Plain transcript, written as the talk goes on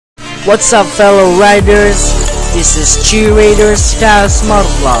What's up, fellow riders? This is Chii Raiders Kyle's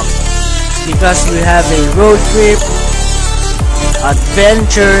Motovlog. Because we have a road trip,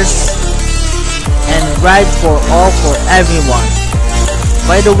 adventures, and ride for all for everyone.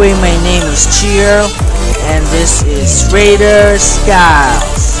 By the way, my name is Chii and this is Raiders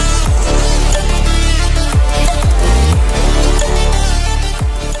Kyle's.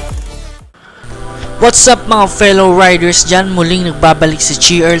 What's up mga fellow riders dyan? Muling nagbabalik si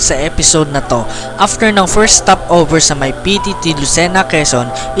Chii sa episode na to. After ng first stopover sa may PTT Lucena, Quezon,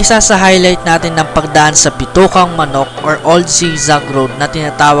 isa sa highlight natin ng pagdaan sa Bitukang Manok or Old Zigzag Road na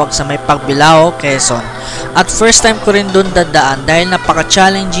tinatawag sa may Pagbilao, Quezon. At first time ko rin doon dadaan dahil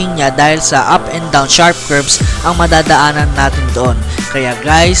napaka-challenging niya dahil sa up and down sharp curves ang madadaanan natin doon. Kaya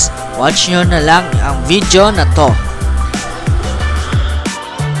guys, watch nyo na lang ang video na to.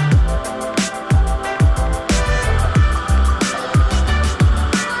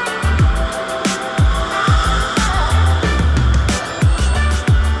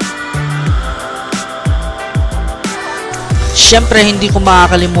 Siyempre hindi ko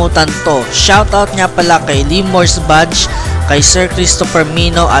makakalimutan to. Shoutout nga pala kay Limor's Badge, kay Sir Christopher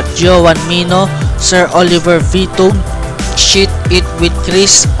Mino at Joan Mino, Sir Oliver Vitug, Shit It with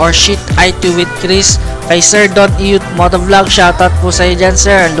Chris or Shit IT with Chris, kay Sir Don Iyut Motovlog. Shoutout po sa iyo dyan,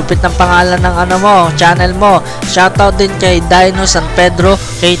 sir. Lupit ng pangalan ng channel mo. Shoutout din kay Dino San Pedro,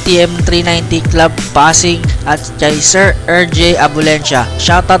 KTM 390 Club Pasig at kay Sir RJ Abulencia.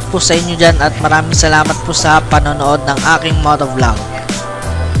 Shoutout po sa inyo dyan at maraming salamat po sa panonood ng aking motovlog.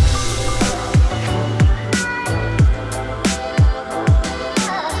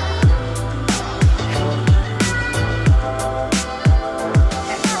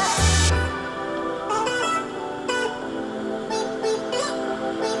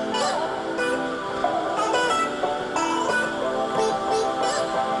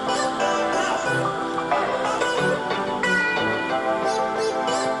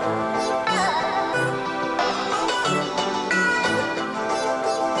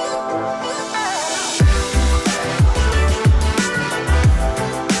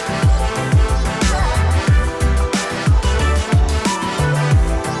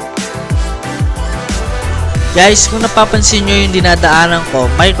 Guys, kung napapansin nyo yung dinadaanan ko,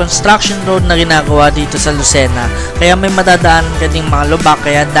 may construction road na ginagawa dito sa Lucena. Kaya may madadaanan ka ding mga lubak,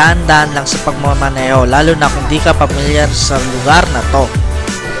 kaya daan-daan lang sa pagmamaneho, lalo na kung di ka pamilyar sa lugar na to.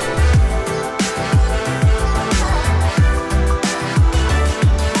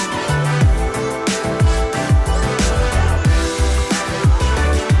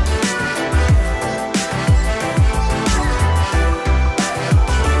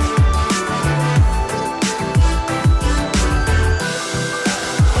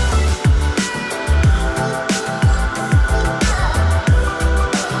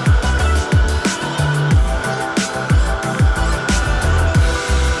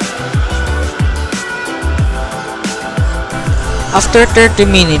 After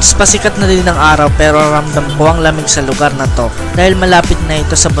 30 minutes, pasikat na din ang araw pero ramdam ko ang lamig sa lugar na to dahil malapit na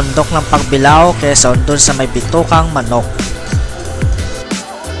ito sa bundok ng Pagbilao, Quezon, doon sa may Bitukang Manok.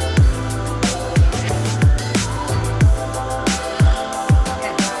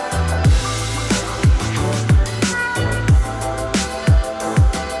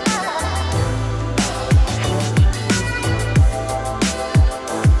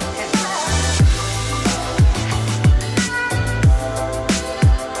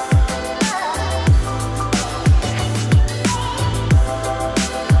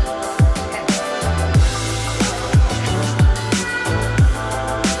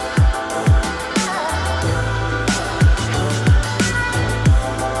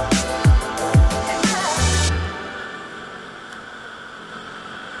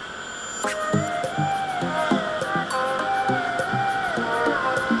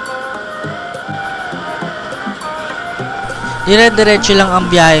 Dire-diretso lang ang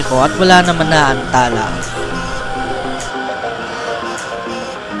biyahe ko at wala naman na antala.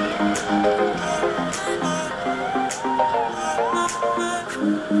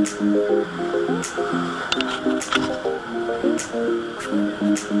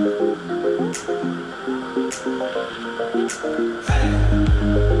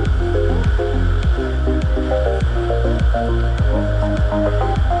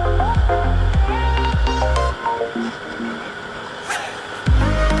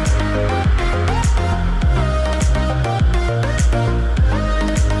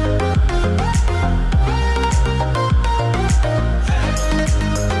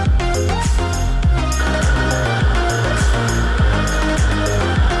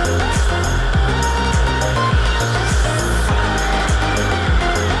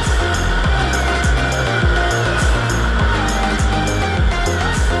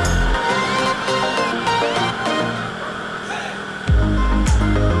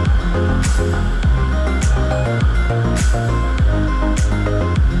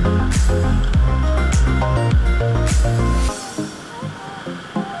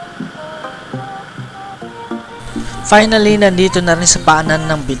 Finally, nandito na rin sa paanan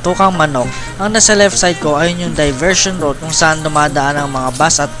ng Bitukang Manok. Ang nasa left side ko ay yung diversion road kung saan dumadaan ang mga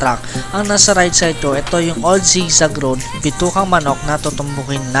bus at truck. Ang nasa right side ko, ito yung old zigzag road, Bitukang Manok na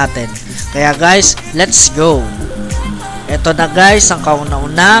tutumbukin natin. Kaya guys, let's go! Ito na guys ang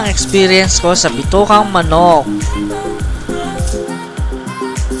kauna-unang experience ko sa Bitukang Manok.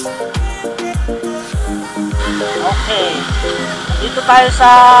 Okay, dito tayo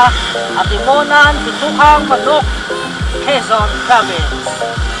sa Atimonan, Bitukang Manok, Quezon Province.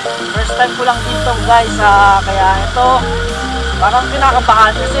 First time ko lang dito guys, kaya ito parang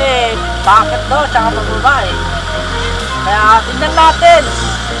kinakabahan kasi bakit daw tsaka mababa eh. Kaya tingnan natin.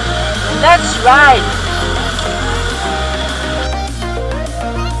 Let's ride!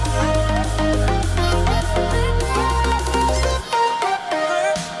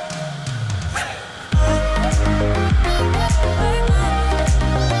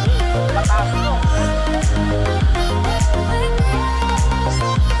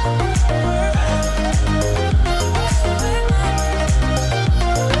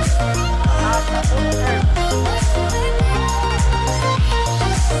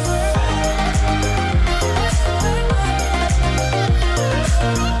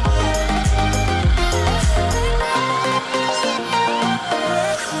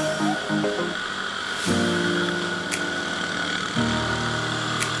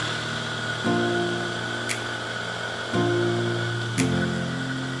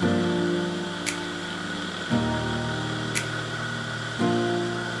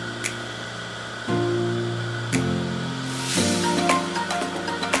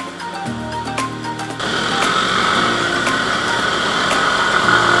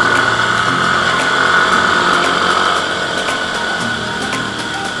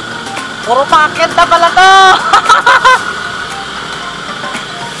 Puro packet na pala to!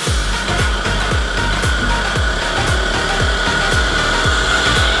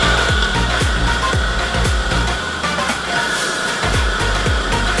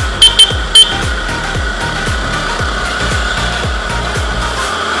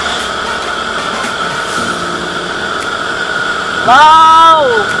 Wow!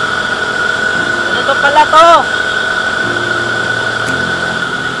 Ito pala to!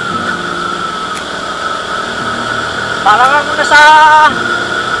 Parang ako nasa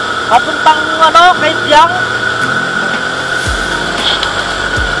papuntang kay Tiang.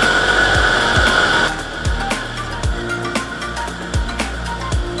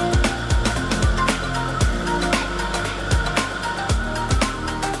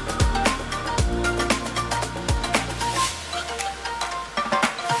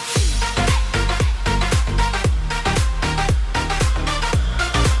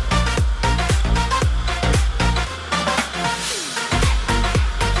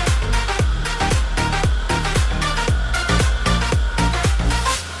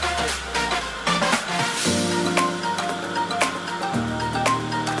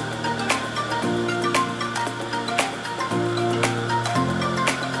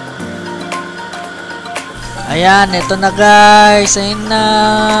 Ayan, ito na guys. Ayun na.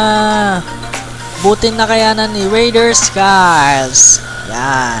 Butin na kaya na ni Raider Skiles.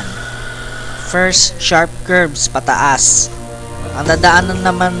 Ayan. First sharp curves pataas. Ang dadaanan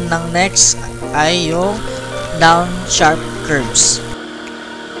naman ng next ay yung down sharp curves.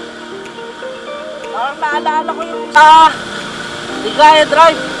 Parang naalala ko yung Ligaya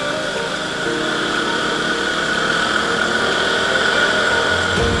Drive.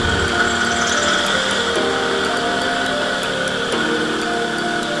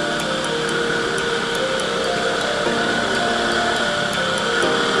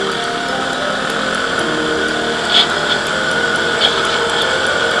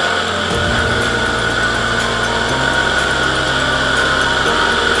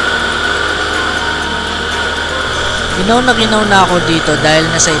 Ginaw na ako dito dahil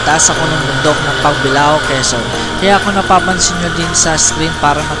nasa itaas ako ng bundok ng Pagbilao, Quezon. Kaya kung napapansin nyo din sa screen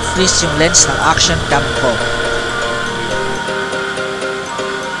para mag-freeze yung lens ng action cam ko.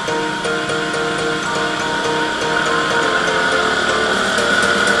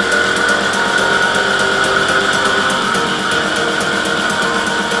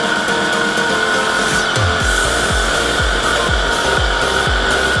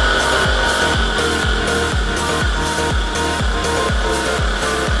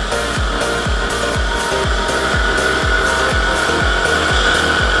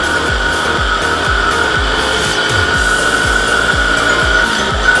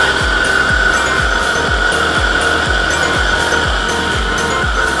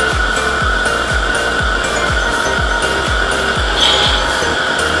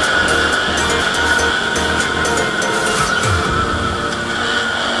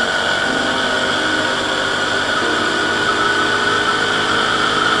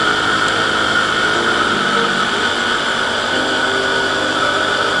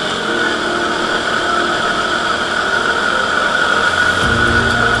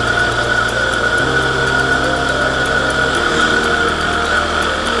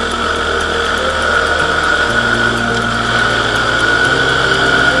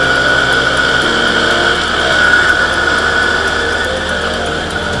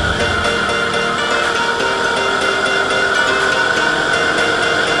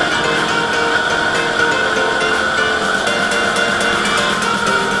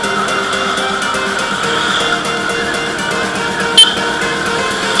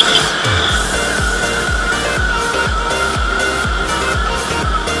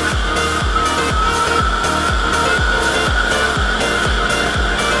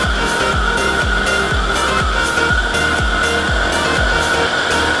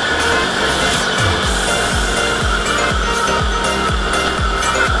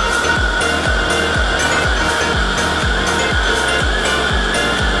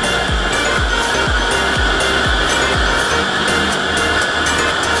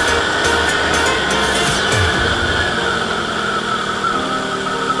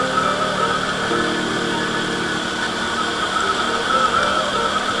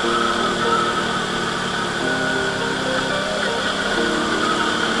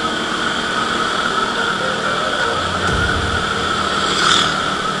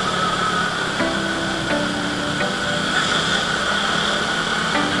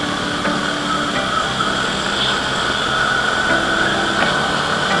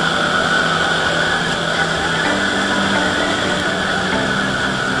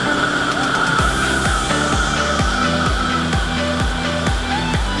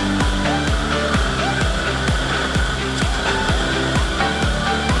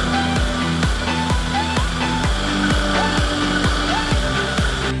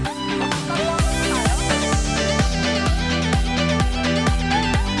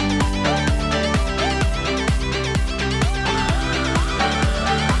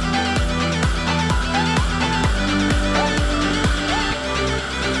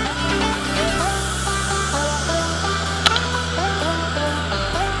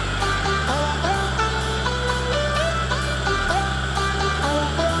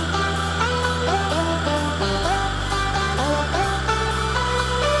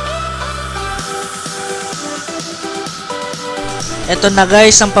 Ito na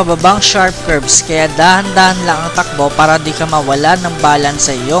guys ang pababang sharp curves, kaya dahan-dahan lang ang takbo para di ka mawala ng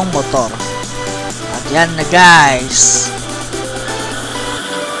balance sa iyong motor. At yan na guys.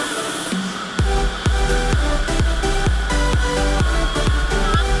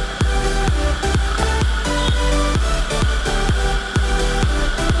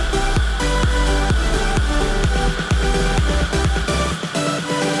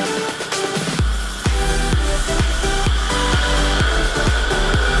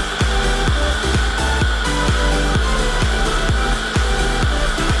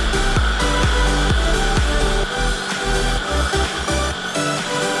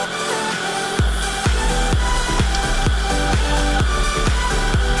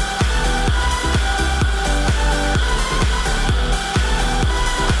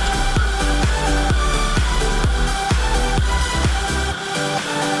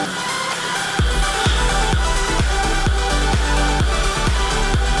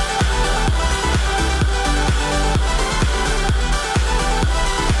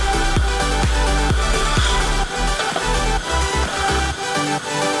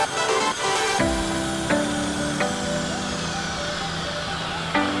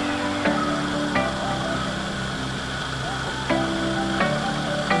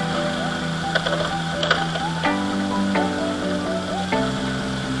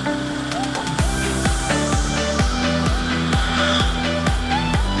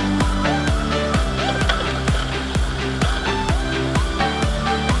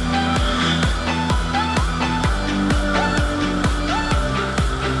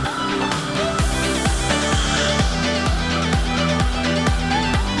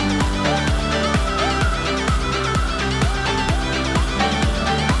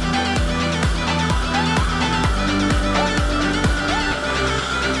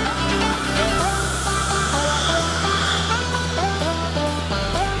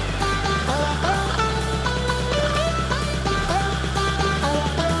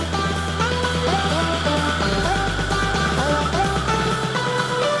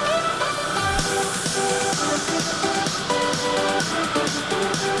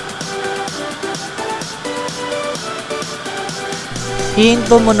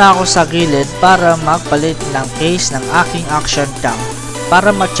 Hihinto muna ako sa gilid para magpalit ng case ng aking action cam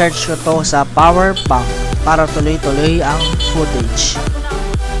para ma-charge ko to sa power bank para tuloy-tuloy ang footage.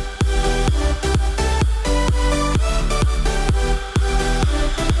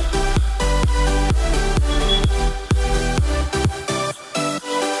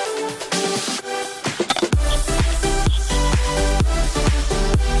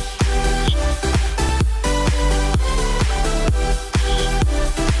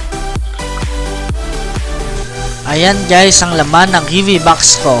 Ayan guys ang laman ng heavy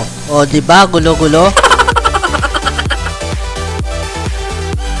box ko. O diba gulo-gulo?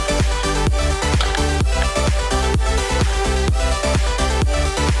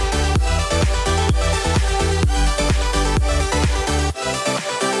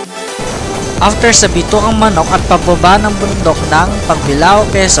 After sa Bitukang Manok at pababa ng bundok ng Pagbilao,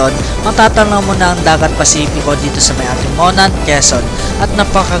 Quezon, matatanaw mo na ang dagat Pasipiko dito sa may Atimonan, Quezon at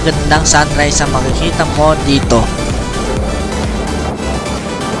napakagandang sunrise ang makikita mo dito.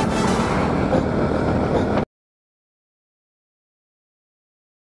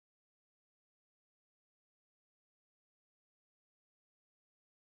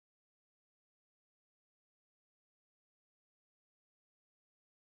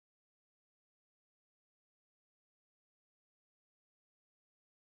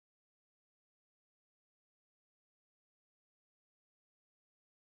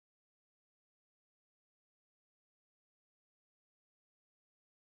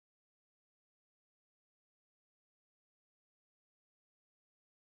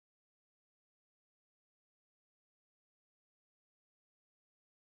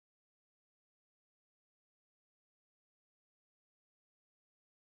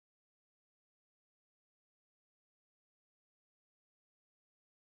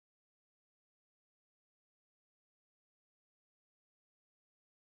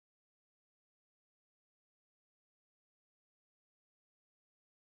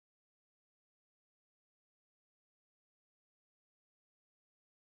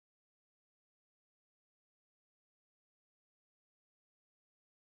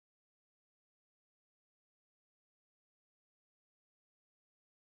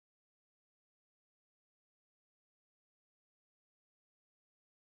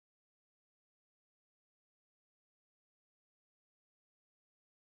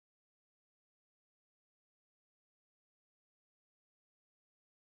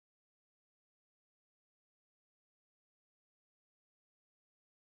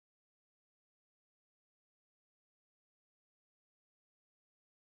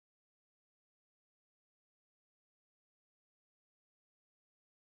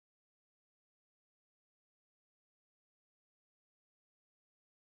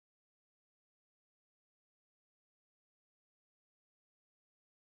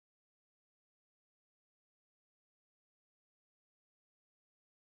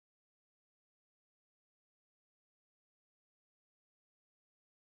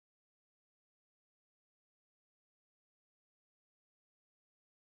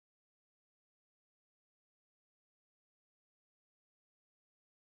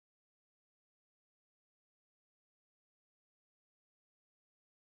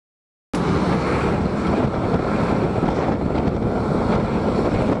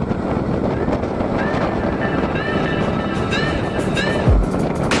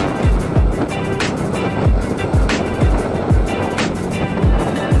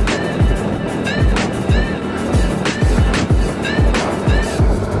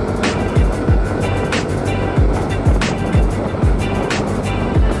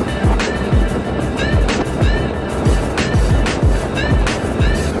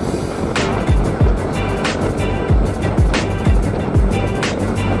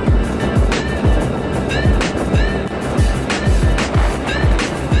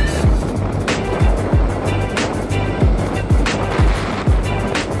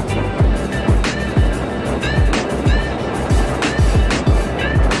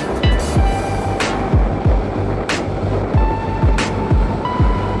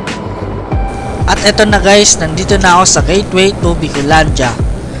 At eto na guys, nandito na ako sa gateway to Bicolandia.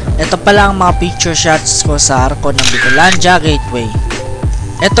 Ito pala ang mga picture shots ko sa arko ng Bicolandia gateway.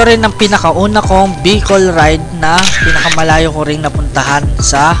 Ito rin ang pinakauna kong Bicol ride na pinakamalayo ko ring napuntahan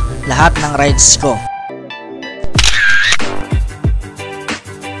sa lahat ng rides ko.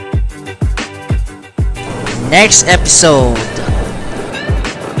 Next episode.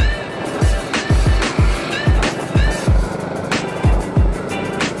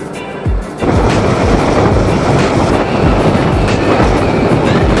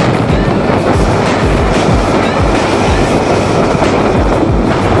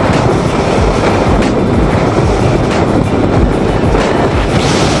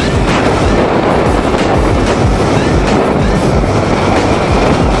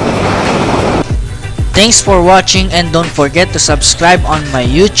 Thanks for watching and don't forget to subscribe on my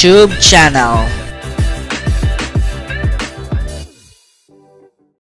YouTube channel.